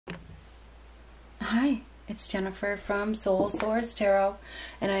Hi, it's Jennifer from Soul Source Tarot,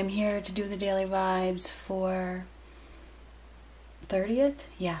 and I'm here to do the daily vibes for 30th?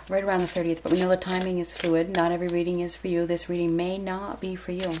 Yeah, right around the 30th, but we know the timing is fluid. Not every reading is for you. This reading may not be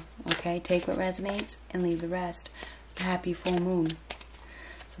for you, okay? Take what resonates and leave the rest. Happy full moon.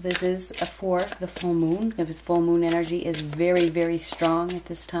 So this is for the full moon. If it's full moon energy is very, very strong at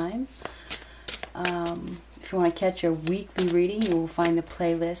this time. If you want to catch your weekly reading, you will find the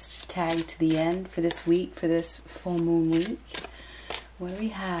playlist tagged to the end for this week, for this full moon week. What do we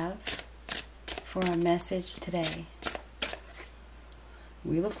have for our message today?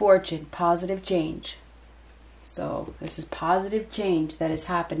 Wheel of Fortune, positive change. So this is positive change that is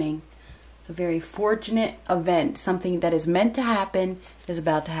happening. It's a very fortunate event. Something that is meant to happen is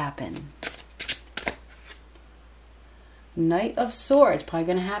about to happen. Knight of Swords, probably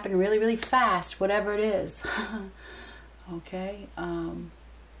going to happen really, really fast, whatever it is. Okay. In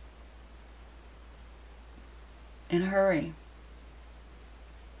a hurry.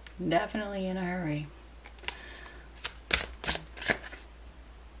 Definitely in a hurry.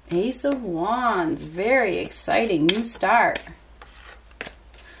 Ace of Wands, very exciting new start.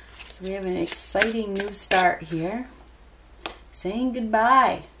 So we have an exciting new start here. Saying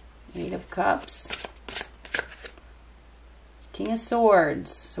goodbye. Eight of Cups. King of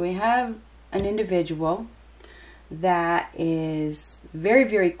Swords. So we have an individual that is very,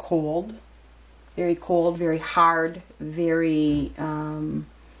 very cold, very hard, very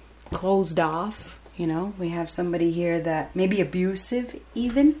closed off. You know, we have somebody here that may be abusive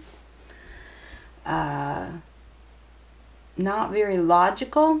even. Not very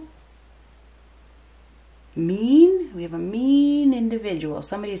logical. Mean. We have a mean individual.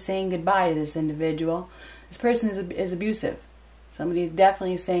 Somebody is saying goodbye to this individual. This person is abusive. Somebody is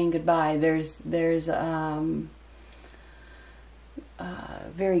definitely saying goodbye. There's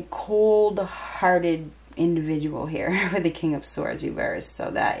very cold-hearted individual here with the King of Swords reversed.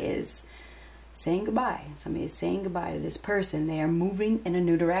 So that is saying goodbye. Somebody is saying goodbye to this person. They are moving in a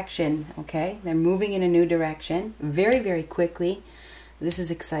new direction, okay? They're moving in a new direction very, very quickly. This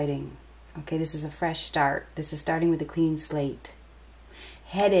is exciting, okay? This is a fresh start. This is starting with a clean slate.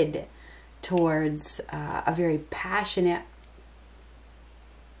 Headed towards a very passionate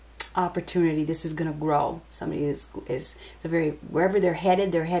opportunity. This is going to grow. Somebody is wherever they're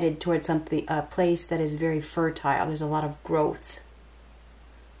headed towards something, a place that is very fertile. There's a lot of growth.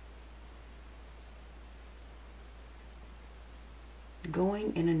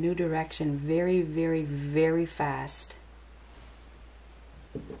 Going in a new direction very, very, very fast.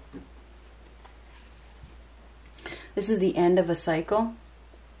 This is the end of a cycle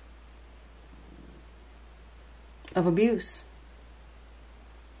of abuse.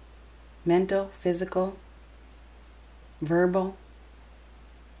 Mental, physical, verbal,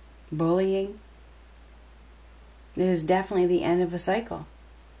 bullying. It is definitely the end of a cycle.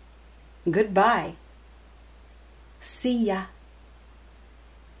 Goodbye. See ya.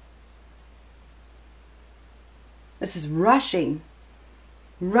 This is rushing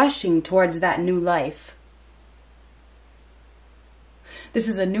towards that new life. This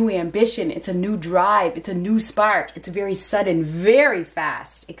is a new ambition. It's a new drive. It's a new spark. It's very sudden, very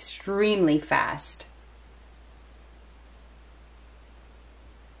fast, extremely fast.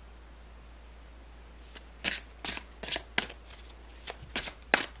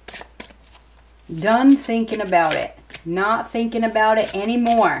 Done thinking about it. Not thinking about it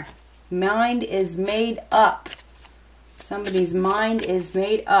anymore. Mind is made up. Somebody's mind is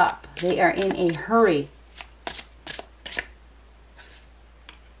made up. They are in a hurry.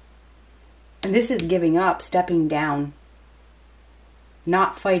 And this is giving up, stepping down.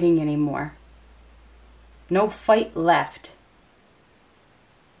 Not fighting anymore. No fight left.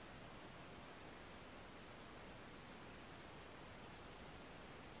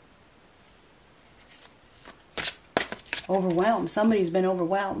 Overwhelmed. Somebody's been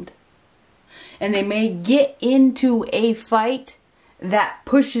overwhelmed. And they may get into a fight that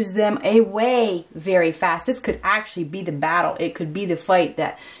pushes them away very fast. This could actually be the battle. It could be the fight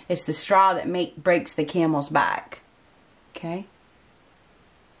that it's the straw that breaks the camel's back. Okay?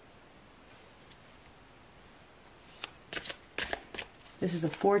 This is a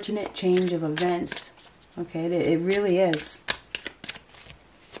fortunate change of events. Okay? It really is.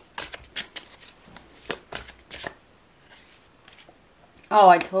 Oh,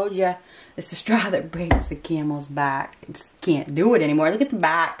 I told you. It's the straw that breaks the camel's back. It can't do it anymore. Look at the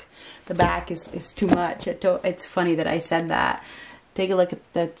back. The back is too much. It's funny that I said that. Take a look at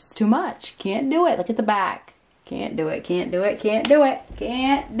that. It's too much. Can't do it. Look at the back. Can't do it. Can't do it. Can't do it.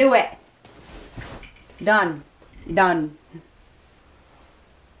 Can't do it. Done. Done.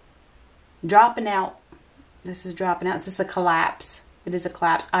 Dropping out. This is dropping out. This is a collapse. It is a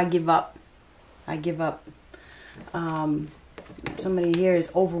collapse. I give up. I give up. Somebody here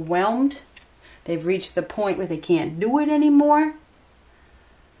is overwhelmed. They've reached the point where they can't do it anymore.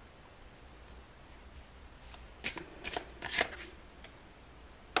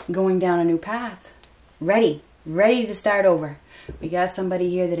 Going down a new path. Ready to start over. We got somebody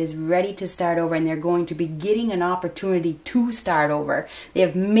here that is ready to start over, and they're going to be getting an opportunity to start over. They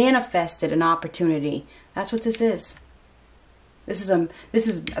have manifested an opportunity. That's what this is. This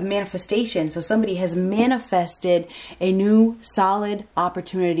is a manifestation. So somebody has manifested a new solid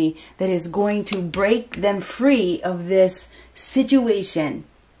opportunity that is going to break them free of this situation.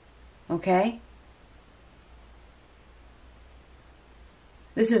 Okay?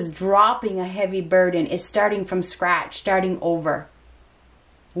 This is dropping a heavy burden. It's starting from scratch, starting over.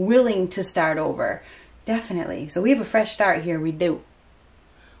 Willing to start over. Definitely. So we have a fresh start here. We do.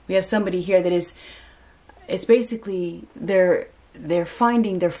 We have somebody here that is, it's basically, they're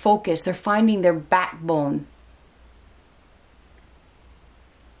finding their focus. They're finding their backbone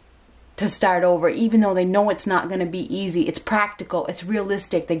to start over, even though they know it's not going to be easy. It's practical. It's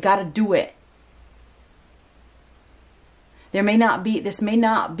realistic. They got to do it. This may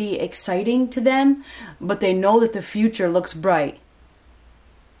not be exciting to them, but they know that the future looks bright.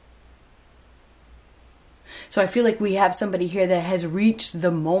 So I feel like we have somebody here that has reached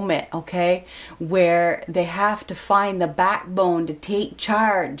the moment, okay, where they have to find the backbone to take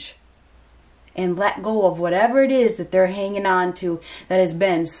charge and let go of whatever it is that they're hanging on to that has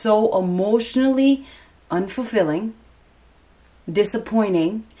been so emotionally unfulfilling,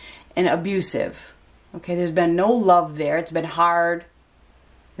 disappointing, and abusive. Okay, there's been no love there. It's been hard.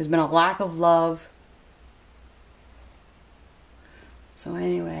 There's been a lack of love. So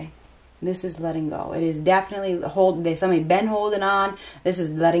anyway, this is letting go. It is definitely somebody been holding on. This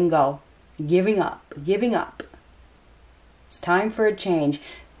is letting go. Giving up. Giving up. It's time for a change.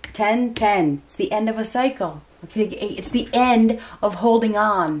 10-10. It's the end of a cycle. Okay, it's the end of holding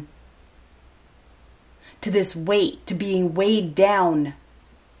on to this weight, to being weighed down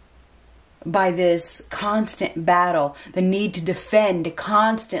by this constant battle, the need to defend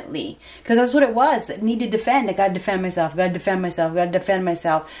constantly. Because that's what it was. The need to defend. I gotta defend myself, gotta defend myself, gotta defend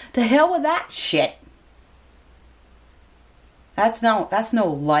myself. To hell with that shit. That's no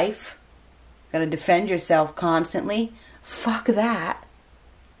life. Gotta defend yourself constantly. Fuck that.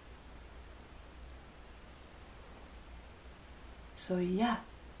 So yeah.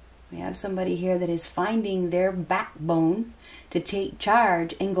 We have somebody here that is finding their backbone to take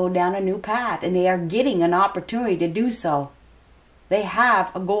charge and go down a new path. And they are getting an opportunity to do so. They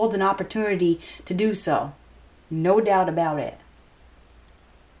have a golden opportunity to do so. No doubt about it.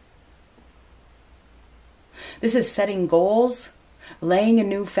 This is setting goals, laying a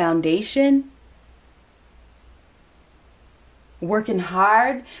new foundation, working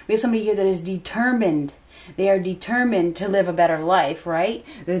hard. We have somebody here that is determined. They are determined to live a better life, right?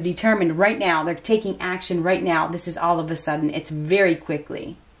 They're determined right now. They're taking action right now. This is all of a sudden. It's very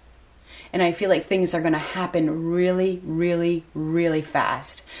quickly. And I feel like things are going to happen really, really, really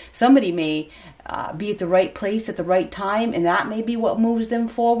fast. Somebody may be at the right place at the right time, and that may be what moves them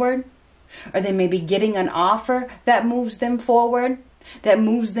forward. Or they may be getting an offer that moves them forward, that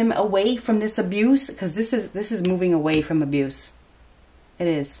moves them away from this abuse. Because this is moving away from abuse. It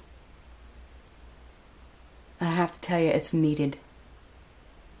is. I have to tell you, it's needed.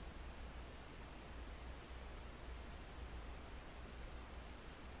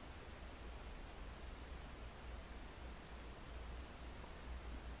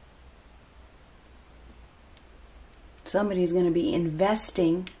 Somebody's going to be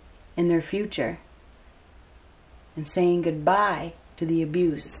investing in their future and saying goodbye to the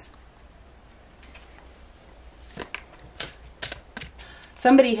abuse.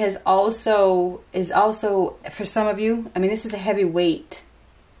 Somebody is also, for some of you, I mean, this is a heavy weight.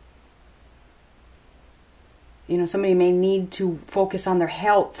 You know, somebody may need to focus on their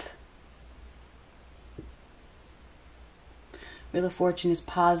health. Wheel of Fortune is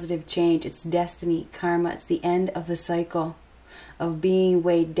positive change. It's destiny, karma. It's the end of a cycle of being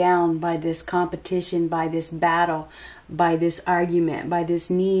weighed down by this competition, by this battle, by this argument, by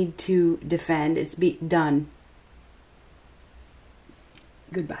this need to defend. It's done.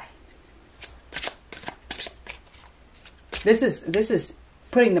 Goodbye. This is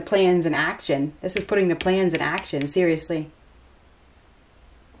putting the plans in action. This is putting the plans in action, seriously.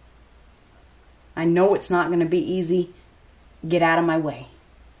 I know it's not going to be easy. Get out of my way.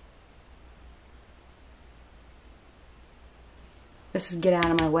 This is get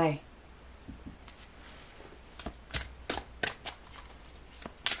out of my way.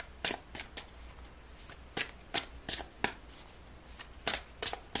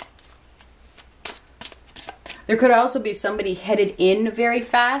 There could also be somebody headed in very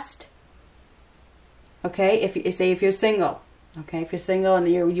fast. Okay, if you're single. Okay, if you're single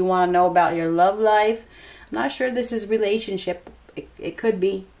and you want to know about your love life. I'm not sure this is relationship. It could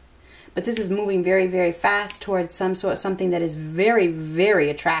be. But this is moving very, very fast towards something that is very, very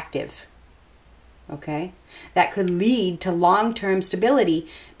attractive. Okay? That could lead to long-term stability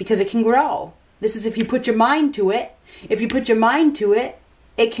because it can grow. This is if you put your mind to it. If you put your mind to it,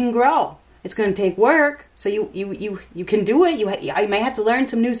 it can grow. It's going to take work, so you can do it. You may have to learn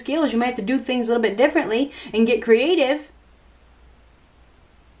some new skills. You might have to do things a little bit differently and get creative.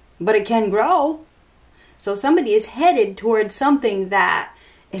 But it can grow. So somebody is headed towards something that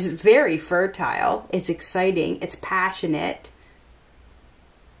is very fertile. It's exciting. It's passionate.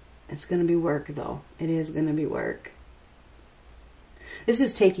 It's going to be work, though. It is going to be work. This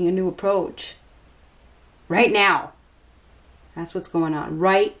is taking a new approach. Right now. That's what's going on.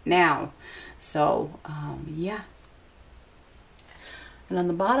 Right now. So, yeah. And on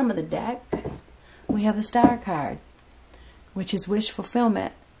the bottom of the deck, we have the Star card, which is wish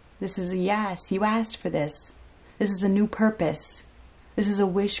fulfillment. This is a yes. You asked for this. This is a new purpose. This is a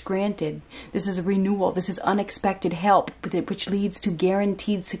wish granted. This is a renewal. This is unexpected help, which leads to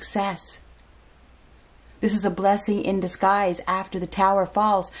guaranteed success. This is a blessing in disguise after the tower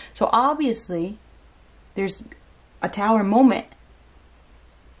falls. So obviously, there's a tower moment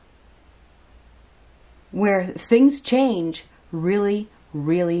where things change really,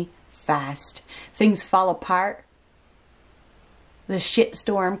 really fast. Things fall apart. The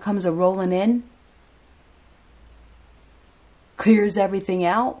shitstorm comes a-rolling in. Clears everything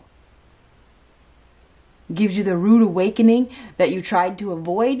out. Gives you the rude awakening that you tried to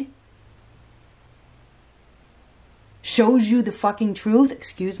avoid. Shows you the fucking truth.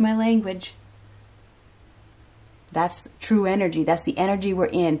 Excuse my language. That's true energy. That's the energy we're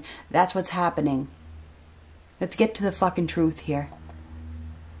in. That's what's happening. Let's get to the fucking truth here.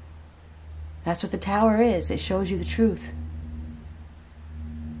 That's what the tower is. It shows you the truth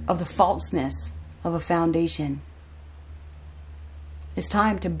of the falseness of a foundation. It's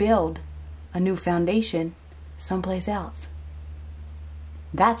time to build a new foundation someplace else.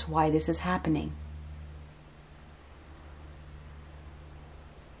 That's why this is happening.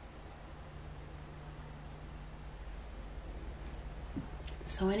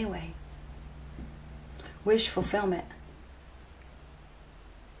 So anyway, wish fulfillment.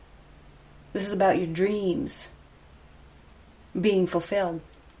 This is about your dreams being fulfilled.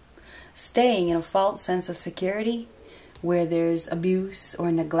 Staying in a false sense of security where there's abuse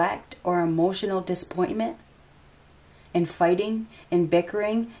or neglect or emotional disappointment and fighting and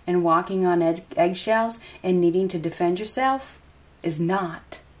bickering and walking on eggshells and needing to defend yourself is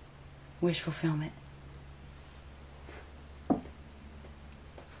not wish fulfillment.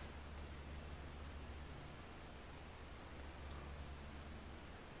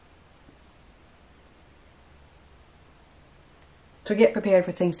 So get prepared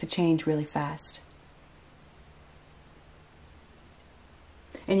for things to change really fast.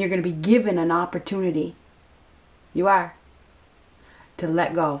 And you're going to be given an opportunity. You are. To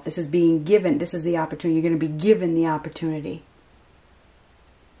let go. This is being given. This is the opportunity. You're going to be given the opportunity.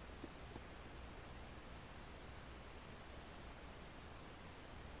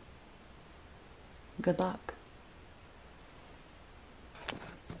 Good luck.